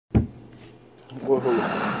Whoa.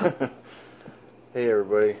 Hey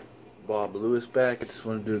everybody, Bob Lewis back. I just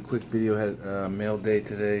wanted to do a quick video. Had mail day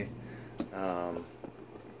today.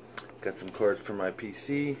 Got some cards for my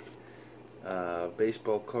PC,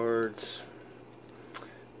 baseball cards.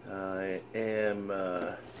 I am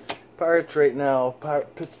Pirates right now.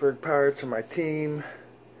 Pittsburgh Pirates are my team.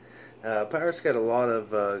 Pirates got a lot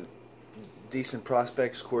of decent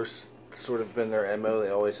prospects. Of course, sort of been their MO. They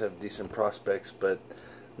always have decent prospects, but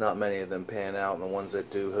not many of them pan out, and the ones that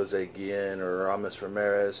do, Jose Guillen or Ramos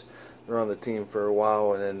Ramirez, they're on the team for a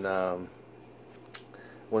while, and then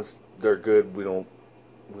once they're good, we don't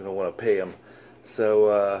want to pay them.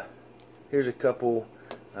 So here's a couple.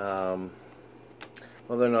 Well,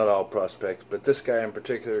 they're not all prospects, but this guy in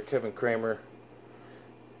particular, Kevin Kramer.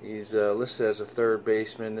 He's listed as a third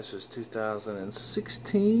baseman. This is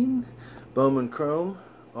 2016 Bowman Chrome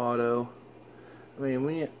auto. I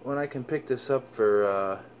mean, when I can pick this up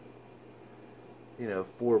for you know,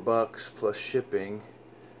 $4 plus shipping,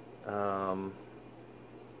 I'm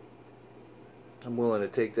willing to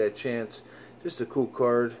take that chance. Just a cool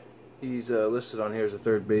card. He's listed on here as a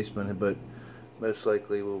third baseman, but most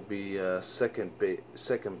likely will be second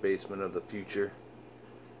baseman of the future.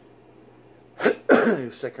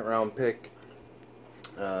 Second round pick,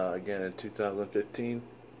 again in 2015.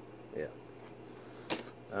 Yeah.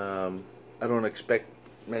 I don't expect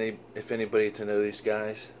many, if anybody, to know these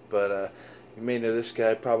guys, but you may know this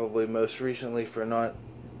guy probably most recently for not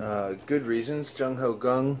good reasons. Jung Ho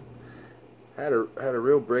Gung had a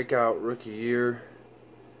real breakout rookie year,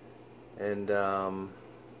 and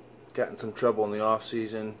got in some trouble in the off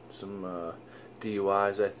season, some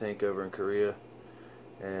DUIs I think over in Korea,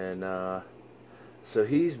 and so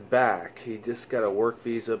he's back. He just got a work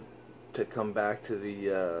visa to come back to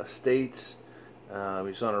the States.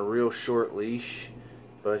 He's on a real short leash,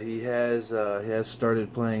 but he has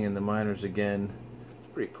started playing in the minors again. It's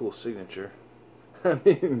a pretty cool signature. I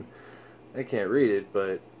mean, I can't read it,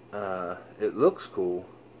 but it looks cool.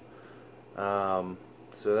 So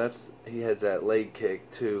he has that leg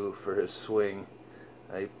kick too for his swing.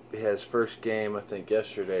 He has first game I think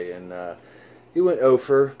yesterday, and he went 0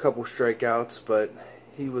 for a couple strikeouts, but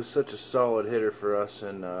he was such a solid hitter for us,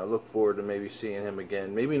 and I look forward to maybe seeing him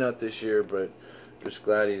again. Maybe not this year, but just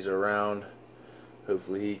glad he's around.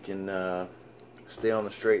 Hopefully he can stay on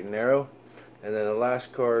the straight and narrow. And then the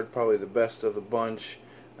last card, probably the best of the bunch,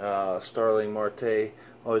 Starling Marte.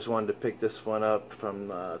 Always wanted to pick this one up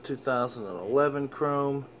from 2011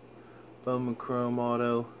 Chrome, Bowman Chrome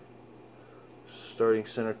auto. Starting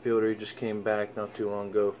center fielder. He just came back not too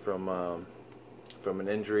long ago from an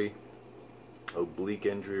injury, oblique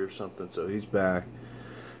injury or something. So he's back.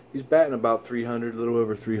 He's batting about 300, a little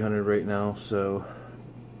over 300 right now, so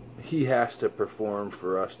he has to perform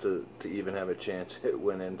for us to even have a chance at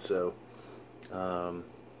winning. So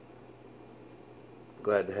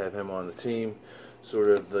glad to have him on the team. Sort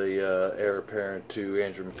of the heir apparent to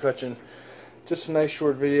Andrew McCutchen. Just a nice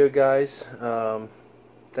short video, guys.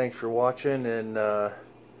 Thanks for watching, and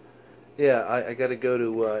yeah, I got to go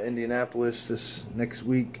to Indianapolis this next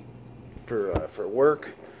week for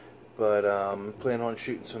work. But plan on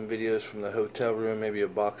shooting some videos from the hotel room, maybe a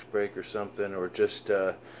box break or something, or just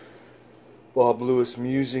Bob Lewis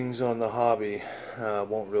musings on the hobby.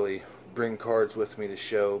 Won't really bring cards with me to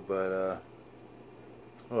show, but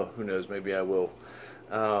well, who knows, maybe I will.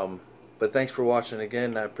 But thanks for watching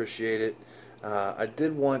again, I appreciate it. I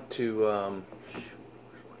did want to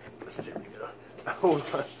I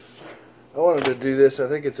wanted to do this. I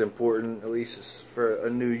think it's important, at least for a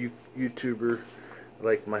new YouTuber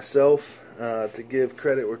like myself, to give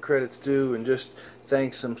credit where credit's due, and just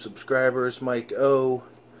thank some subscribers: Mike O,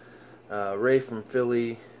 Ray from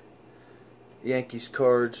Philly, Yankees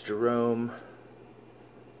Cards, Jerome,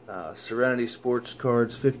 Serenity Sports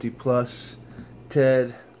Cards 50+,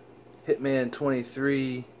 Ted, Hitman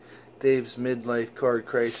 23, Dave's Midlife Card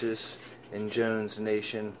Crisis, and Jones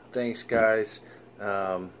Nation. Thanks, guys.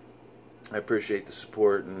 I appreciate the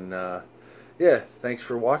support, and yeah, thanks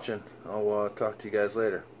for watching. I'll talk to you guys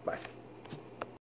later. Bye.